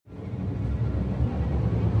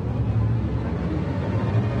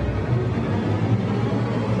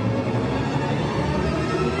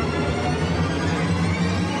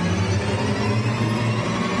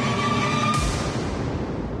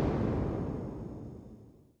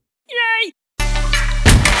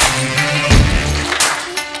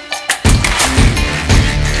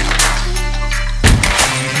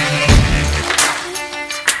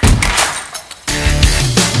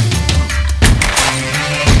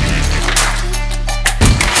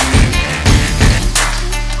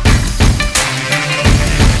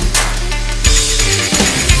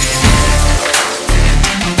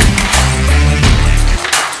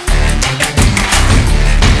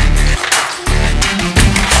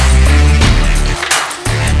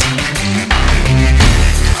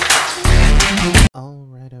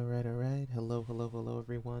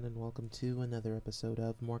to another episode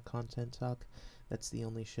of More Content Talk. That's the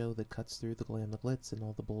only show that cuts through the glam, the glitz, and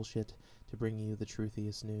all the bullshit to bring you the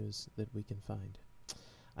truthiest news that we can find.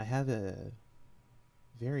 I have a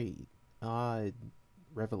very odd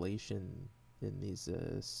revelation in these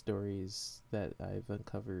stories that I've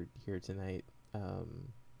uncovered here tonight.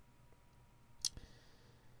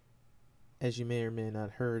 As you may or may not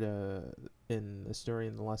heard in a story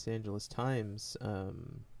in the Los Angeles Times,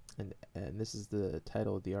 and this is the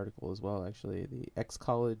title of the article as well, actually, the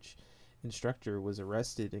ex-college instructor was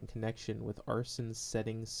arrested in connection with arson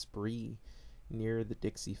setting spree near the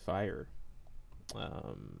Dixie Fire.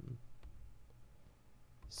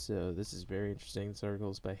 So this is very interesting. This article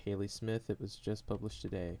is by Haley Smith. It was just published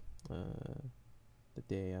today, the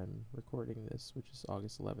day I'm recording this, which is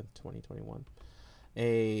August 11th, 2021.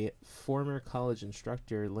 A former college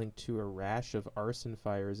instructor linked to a rash of arson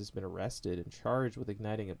fires has been arrested and charged with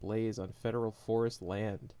igniting a blaze on federal forest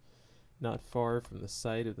land not far from the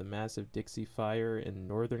site of the massive Dixie Fire in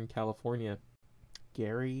Northern California.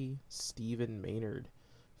 Gary Stephen Maynard,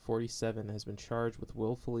 47, has been charged with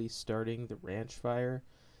willfully starting the ranch fire,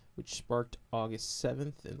 which sparked August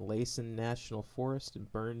 7th in Laysan National Forest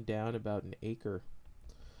and burned down about an acre.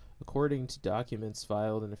 According to documents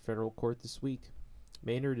filed in a federal court this week,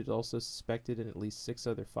 Maynard is also suspected in at least 6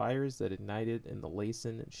 other fires that ignited in the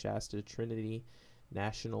Laysan and Shasta Trinity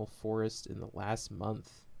National Forest in the last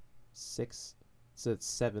month. 6, so it's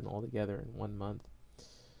 7 altogether in 1 month.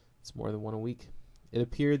 It's more than one a week. It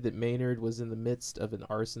appeared that Maynard was in the midst of an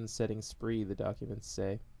arson-setting spree, the documents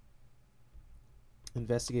say.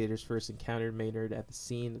 Investigators first encountered Maynard at the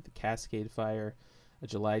scene of the Cascade Fire, a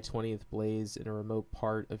July 20th blaze in a remote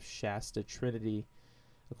part of Shasta Trinity,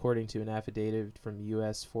 according to an affidavit from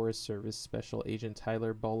U.S. Forest Service Special Agent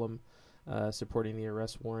Tyler Bolam, supporting the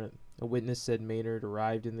arrest warrant. A witness said Maynard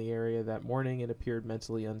arrived in the area that morning and appeared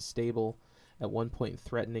mentally unstable, at one point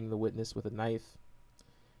threatening the witness with a knife.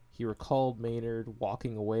 He recalled Maynard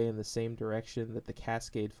walking away in the same direction that the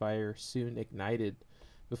Cascade Fire soon ignited,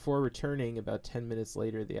 before returning about 10 minutes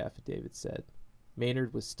later, the affidavit said.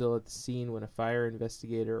 Maynard was still at the scene when a fire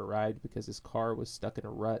investigator arrived because his car was stuck in a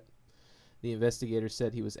rut. The investigator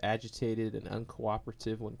said he was agitated and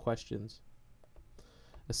uncooperative when questioned.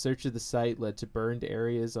 A search of the site led to burned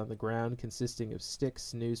areas on the ground consisting of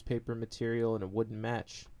sticks, newspaper material, and a wooden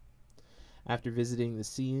match. After visiting the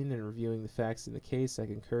scene and reviewing the facts in the case, I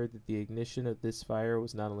concurred that the ignition of this fire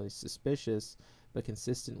was not only suspicious, but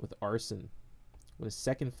consistent with arson. When a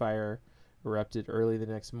second fire erupted early the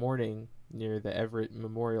next morning near the Everett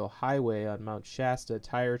Memorial Highway on Mount Shasta,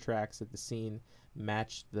 tire tracks at the scene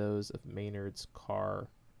matched those of Maynard's car.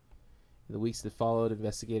 In the weeks that followed,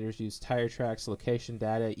 investigators used tire tracks, location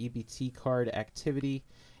data, EBT card activity,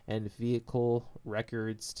 and vehicle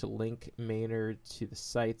records to link Maynard to the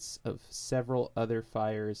sites of several other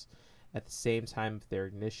fires at the same time of their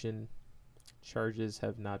ignition. Charges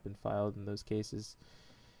have not been filed in those cases.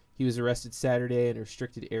 He was arrested Saturday in a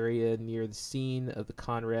restricted area near the scene of the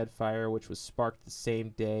Conrad Fire, which was sparked the same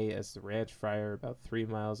day as the ranch fire about 3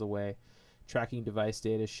 miles away. Tracking device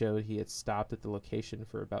data showed he had stopped at the location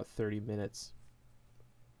for about 30 minutes.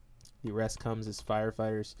 The arrest comes as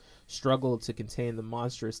firefighters struggled to contain the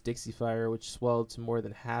monstrous Dixie Fire, which swelled to more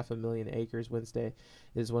than 500,000 acres Wednesday.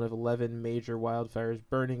 It is one of 11 major wildfires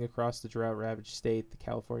burning across the drought-ravaged state, the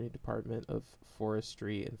California Department of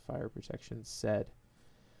Forestry and Fire Protection said.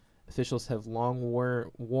 Officials have long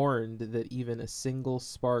warned that even a single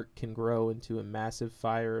spark can grow into a massive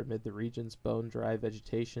fire amid the region's bone-dry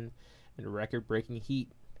vegetation and record-breaking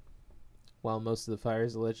heat. While most of the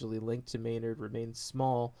fires allegedly linked to Maynard remain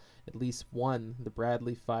small, at least one, the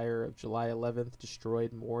Bradley Fire of July 11th,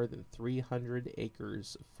 destroyed more than 300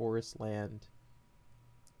 acres of forest land.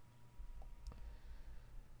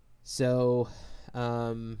 So,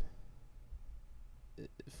 from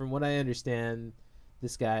what I understand,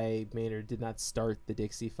 this guy, Maynard, did not start the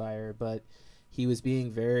Dixie Fire, but he was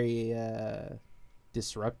being very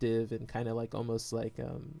disruptive and kind of like almost like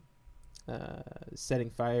setting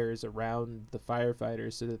fires around the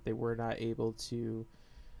firefighters so that they were not able to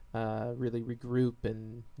really regroup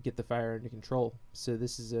and get the fire under control. So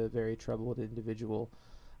this is a very troubled individual,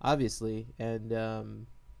 obviously. And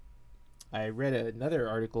I read another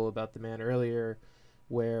article about the man earlier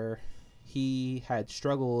where he had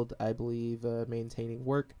struggled, I believe, maintaining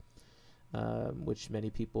work, which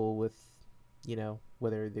many people with,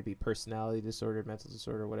 whether they be personality disorder, mental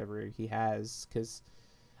disorder, whatever he has, because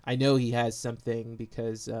I know he has something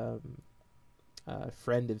because a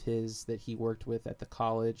friend of his that he worked with at the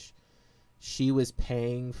college she was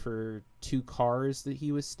paying for 2 cars that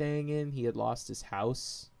he was staying in. He had lost his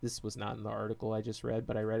house. This was not in the article I just read,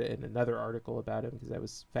 but I read it in another article about him because I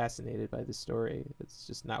was fascinated by the story. It's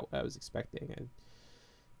just not what I was expecting.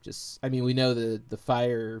 I mean, we know the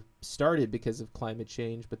fire started because of climate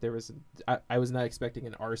change, but I was not expecting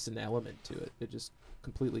an arson element to it. It just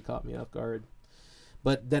completely caught me off guard.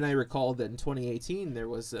 But then I recalled that in 2018 there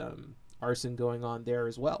was arson going on there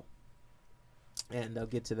as well. And I'll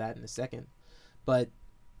get to that in a second. But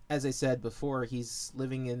as I said before, he's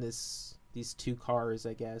living in these 2 cars,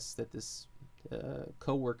 I guess, that this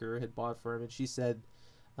coworker had bought for him. And she said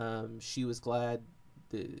she was glad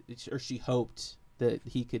or she hoped that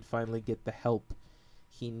he could finally get the help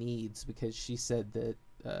he needs, because she said that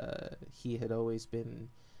he had always been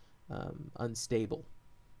unstable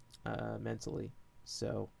mentally.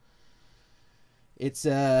 So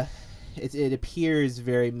it appears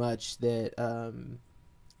very much that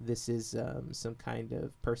this is some kind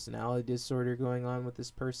of personality disorder going on with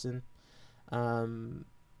this person.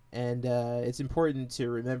 And it's important to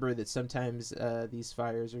remember that sometimes these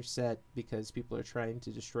fires are set because people are trying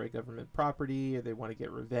to destroy government property or they want to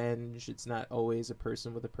get revenge. It's not always a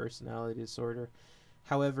person with a personality disorder.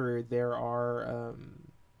 However, there are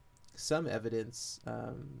some evidence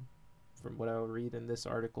from what I'll read in this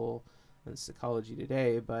article in Psychology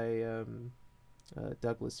Today by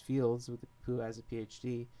Douglas Fields, who has a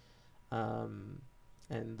PhD.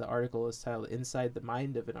 And the article is titled "Inside the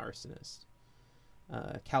Mind of an Arsonist.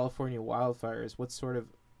 California Wildfires, what sort of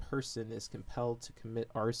person is compelled to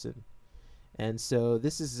commit arson?" And so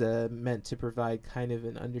this is meant to provide kind of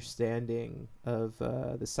an understanding of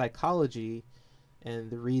the psychology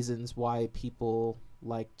and the reasons why people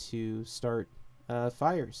like to start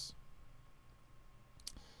fires.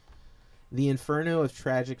 The inferno of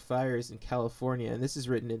tragic fires in California, and this is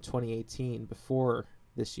written in 2018, before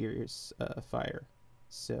this year's fire.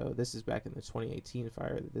 So this is back in the 2018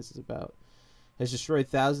 fire that this is about. Has destroyed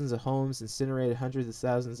thousands of homes, incinerated hundreds of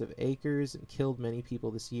thousands of acres, and killed many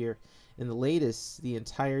people this year. In the latest, the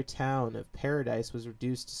entire town of Paradise was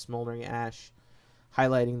reduced to smoldering ash,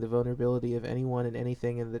 highlighting the vulnerability of anyone and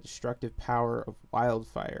anything and the destructive power of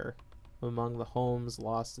wildfire. Among the homes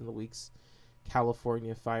lost in the week's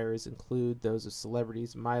California fires include those of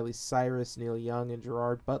celebrities Miley Cyrus, Neil Young, and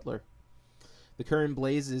Gerard Butler. The current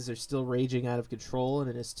blazes are still raging out of control, and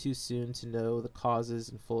it is too soon to know the causes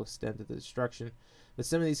and full extent of the destruction. But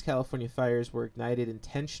some of these California fires were ignited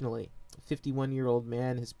intentionally. A 51-year-old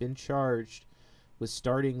man has been charged with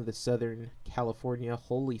starting the Southern California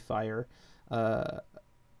Holy Fire. A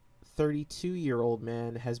 32-year-old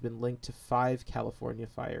man has been linked to 5 California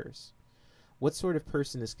fires. What sort of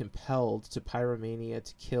person is compelled to pyromania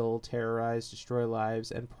to kill, terrorize, destroy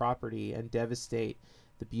lives and property, and devastate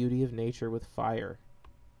the beauty of nature with fire?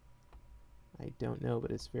 I don't know,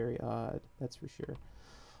 but it's very odd, that's for sure.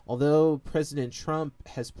 Although President Trump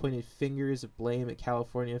has pointed fingers of blame at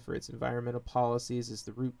California for its environmental policies as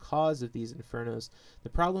the root cause of these infernos, the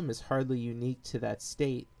problem is hardly unique to that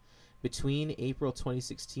state. Between April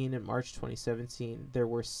 2016 and March 2017, there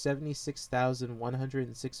were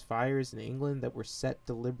 76,106 fires in England that were set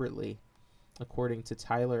deliberately, according to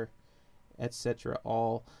Tyler, etc.,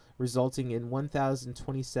 all, resulting in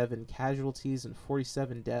 1,027 casualties and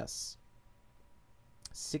 47 deaths.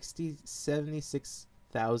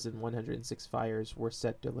 76,106 fires were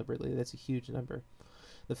set deliberately. That's a huge number.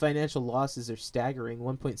 The financial losses are staggering,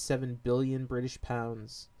 1.7 billion British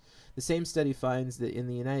pounds. The same study finds that in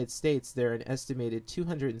the United States, there are an estimated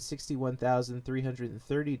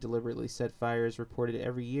 261,330 deliberately set fires reported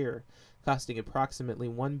every year, costing approximately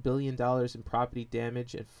 $1 billion in property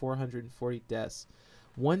damage and 440 deaths.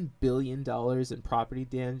 $1 billion in property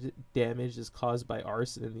damage is caused by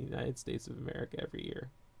arson in the United States of America every year.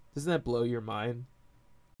 Doesn't that blow your mind?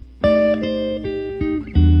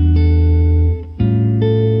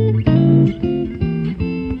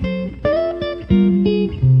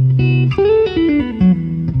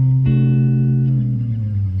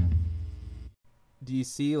 Do you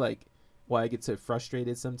see like why I get so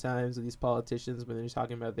frustrated sometimes with these politicians when they're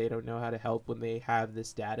talking about they don't know how to help when they have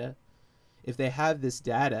this data? If they have this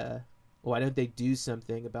data, why don't they do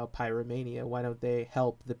something about pyromania? Why don't they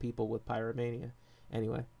help the people with pyromania?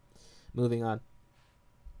 Anyway, moving on.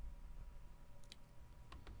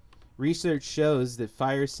 Research shows that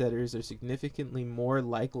fire setters are significantly more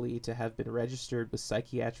likely to have been registered with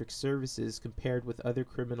psychiatric services compared with other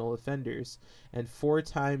criminal offenders, and 4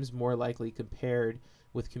 times more likely compared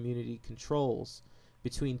with community controls.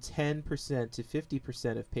 Between 10% to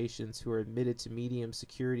 50% of patients who are admitted to medium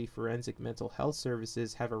security forensic mental health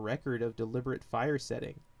services have a record of deliberate fire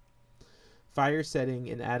setting. Fire setting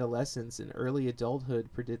in adolescence and early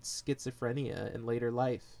adulthood predicts schizophrenia in later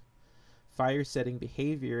life. Fire setting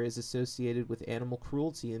behavior is associated with animal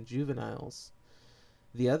cruelty in juveniles.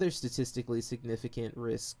 The other statistically significant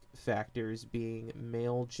risk factors being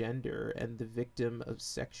male gender and the victim of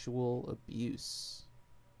sexual abuse.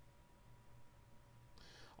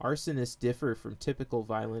 Arsonists differ from typical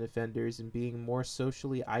violent offenders in being more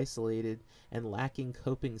socially isolated and lacking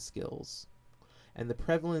coping skills, and the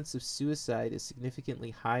prevalence of suicide is significantly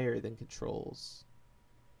higher than controls.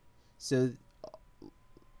 So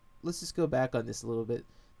let's just go back on this a little bit.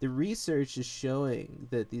 The research is showing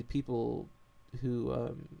that the people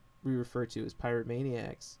who we refer to as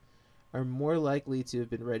pyromaniacs are more likely to have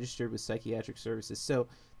been registered with psychiatric services. So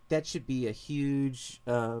that should be a huge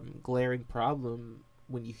glaring problem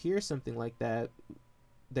when you hear something like that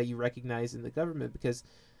you recognize in the government, because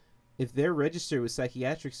if they're registered with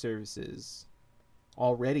psychiatric services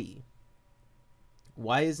already,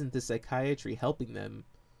 why isn't the psychiatry helping them?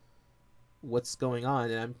 What's going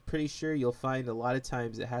on? And I'm pretty sure you'll find a lot of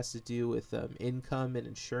times it has to do with income and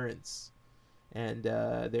insurance, and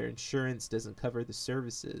their insurance doesn't cover the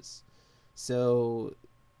services. So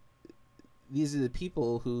these are the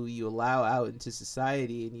people who you allow out into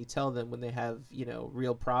society, and you tell them when they have,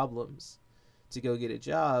 real problems to go get a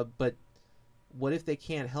job. But what if they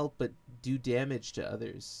can't help but do damage to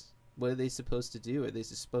others? What are they supposed to do? Are they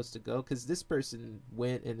just supposed to go? Because this person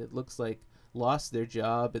went and it looks like lost their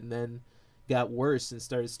job and then got worse and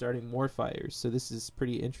starting more fires. So this is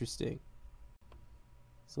pretty interesting.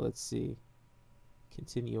 So let's see.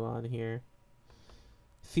 Continue on here.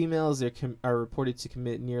 Females are reported to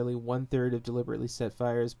commit nearly 1/3 of deliberately set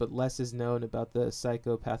fires, but less is known about the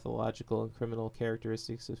psychopathological and criminal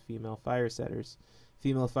characteristics of female fire setters.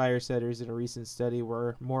 Female fire setters in a recent study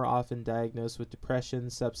were more often diagnosed with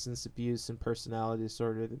depression, substance abuse, and personality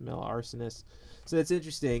disorder than male arsonists. So that's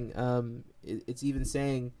interesting. It's even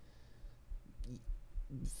saying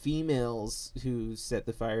females who set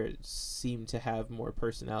the fire seem to have more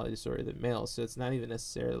personality disorder than males. So it's not even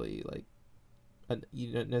necessarily like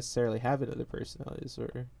you don't necessarily have another personality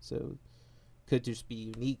disorder. So could just be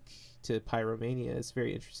unique to pyromania. It's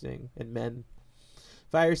very interesting. And men.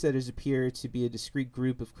 Fire setters appear to be a discrete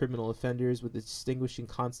group of criminal offenders with a distinguishing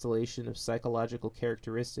constellation of psychological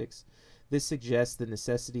characteristics. This suggests the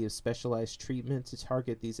necessity of specialized treatment to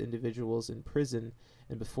target these individuals in prison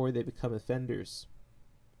and before they become offenders.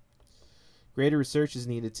 Greater research is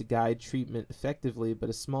needed to guide treatment effectively, but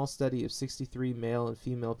a small study of 63 male and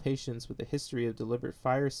female patients with a history of deliberate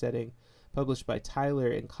fire setting, published by Tyler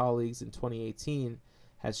and colleagues in 2018,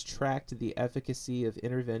 has tracked the efficacy of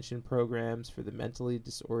intervention programs for the mentally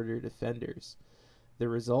disordered offenders. The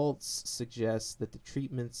results suggest that the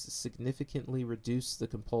treatments significantly reduce the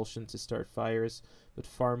compulsion to start fires, but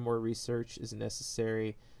far more research is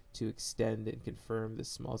necessary to extend and confirm this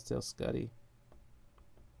small-scale study.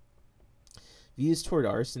 Views toward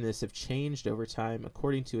arsonists have changed over time,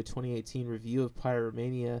 according to a 2018 review of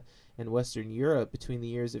pyromania in Western Europe between the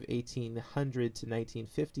years of 1800 to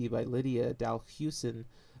 1950 by Lydia Dahlhausen,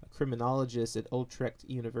 a criminologist at Utrecht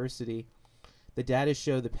University. The data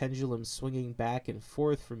show the pendulum swinging back and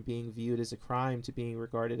forth from being viewed as a crime to being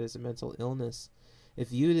regarded as a mental illness. If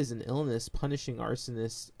viewed as an illness, punishing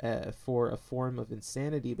arsonists for a form of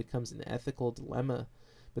insanity becomes an ethical dilemma.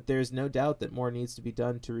 But there is no doubt that more needs to be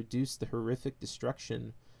done to reduce the horrific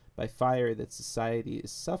destruction by fire that society is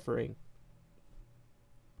suffering.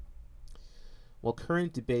 While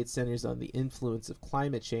current debate centers on the influence of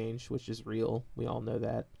climate change, which is real, we all know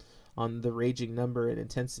that, on the raging number and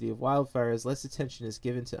intensity of wildfires, less attention is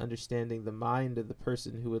given to understanding the mind of the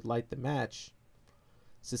person who would light the match.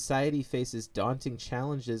 Society faces daunting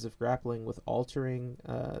challenges of grappling with altering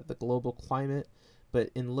the global climate, but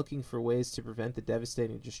in looking for ways to prevent the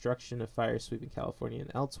devastating destruction of fire sweeping California and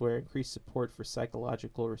elsewhere, increased support for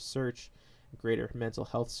psychological research and greater mental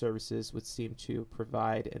health services would seem to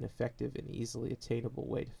provide an effective and easily attainable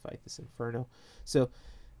way to fight this inferno. So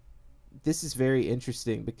this is very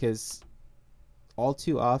interesting because all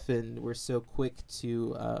too often we're so quick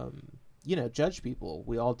to, judge people.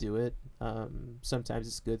 We all do it. Sometimes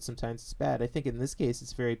it's good, sometimes it's bad. I think in this case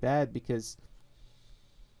it's very bad because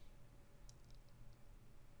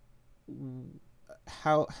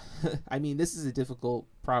this is a difficult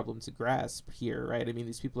problem to grasp here, right? I mean,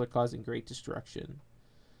 these people are causing great destruction,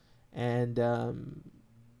 and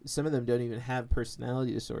some of them don't even have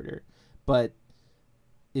personality disorder. But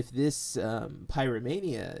if this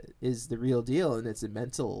pyromania is the real deal and it's a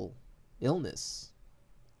mental illness,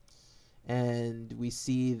 and we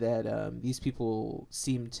see that these people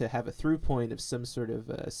seem to have a through point of some sort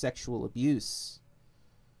of sexual abuse,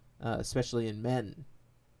 especially in men.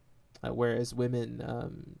 Whereas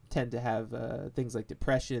women tend to have things like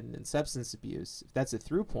depression and substance abuse. If that's a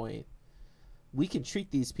through point, we can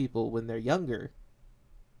treat these people when they're younger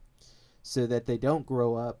so that they don't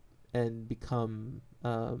grow up and become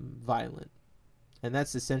violent. And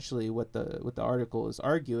that's essentially what the article is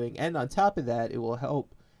arguing. And on top of that, it will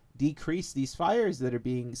help decrease these fires that are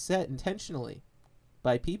being set intentionally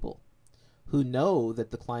by people who know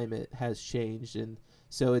that the climate has changed, and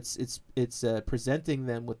so it's presenting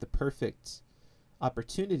them with the perfect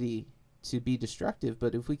opportunity to be destructive.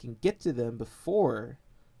 But if we can get to them before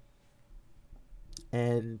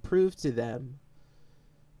and prove to them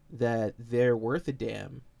that they're worth a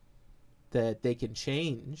damn, that they can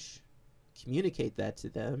change, communicate that to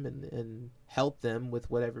them, and help them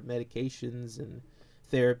with whatever medications and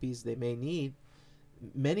therapies they may need,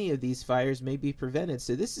 many of these fires may be prevented.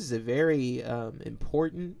 So this is a very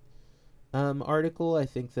important article. I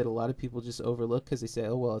think that a lot of people just overlook because they say,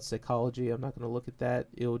 oh, well, it's psychology, I'm not going to look at that,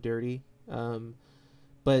 ill dirty.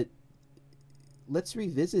 But let's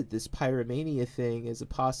revisit this pyromania thing as a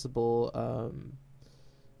possible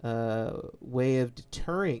way of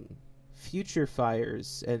deterring future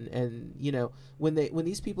fires. And you know, when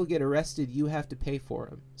these people get arrested, you have to pay for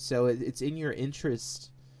them. So it's in your interest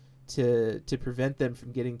to prevent them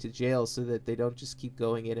from getting to jail, so that they don't just keep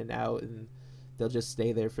going in and out and they'll just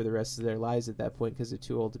stay there for the rest of their lives at that point because they're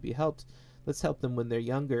too old to be helped. Let's help them when they're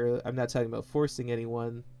younger. I'm not talking about forcing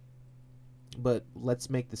anyone, but let's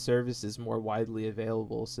make the services more widely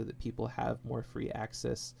available so that people have more free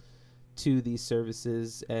access to these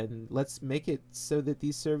services, and let's make it so that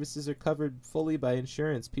these services are covered fully by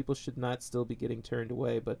insurance. People should not still be getting turned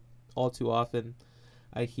away, but all too often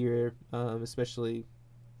I hear, especially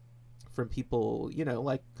from people, you know,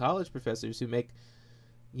 like college professors who make,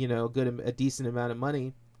 you know, a decent amount of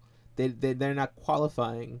money, they're not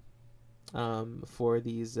qualifying for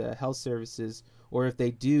these health services, or if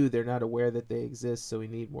they do, they're not aware that they exist. So we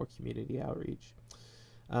need more community outreach.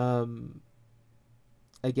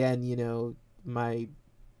 Again, you know, my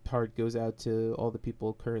heart goes out to all the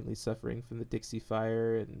people currently suffering from the Dixie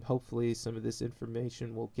Fire, and hopefully some of this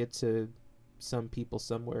information will get to some people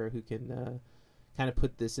somewhere who can kind of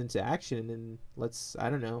put this into action. And let's,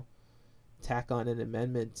 I don't know, tack on an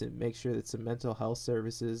amendment to make sure that some mental health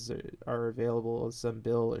services are available in some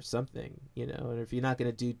bill or something, you know. And if you're not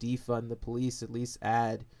going to defund the police, at least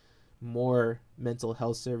add more mental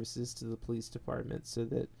health services to the police department so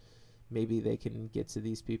that maybe they can get to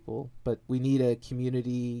these people. But we need a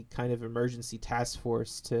community kind of emergency task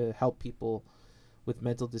force to help people with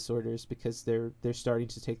mental disorders, because they're starting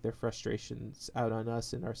to take their frustrations out on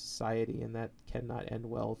us in our society, and that cannot end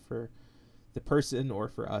well for the person or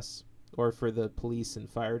for us or for the police and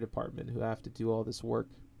fire department who have to do all this work.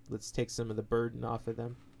 Let's take some of the burden off of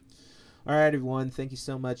them. All right, everyone. Thank you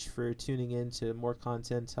so much for tuning in to More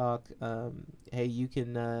Content Talk. Hey, you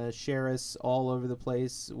can share us all over the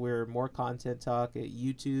place. We're More Content Talk at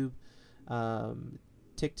YouTube,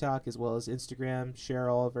 TikTok, as well as Instagram.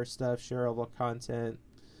 Share all of our stuff. Share all of our content.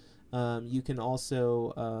 You can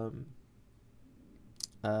also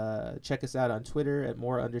check us out on Twitter at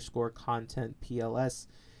more_content_PLS.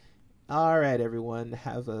 All right, everyone.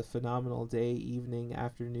 Have a phenomenal day, evening,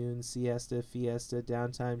 afternoon, siesta, fiesta,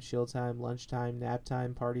 downtime, chill time, lunchtime, nap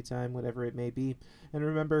time, party time, whatever it may be. And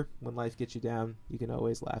remember, when life gets you down, you can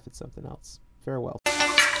always laugh at something else. Farewell.